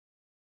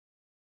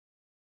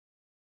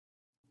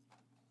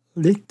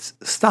Let's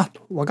start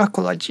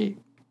Wagakoraji.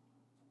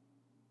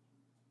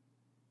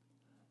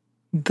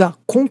 The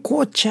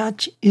Konko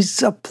Church is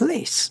the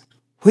place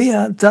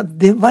where the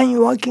divine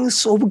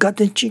workings of God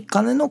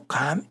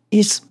TenchiKanenoKami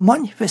is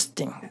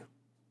manifesting.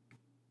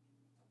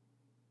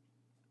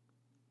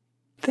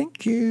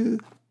 Thank you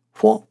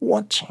for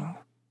watching.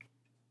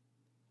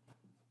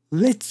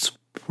 Let's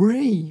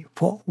pray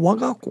for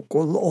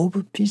Wagakokoro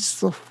of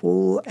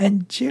peaceful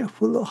and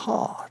cheerful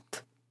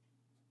heart.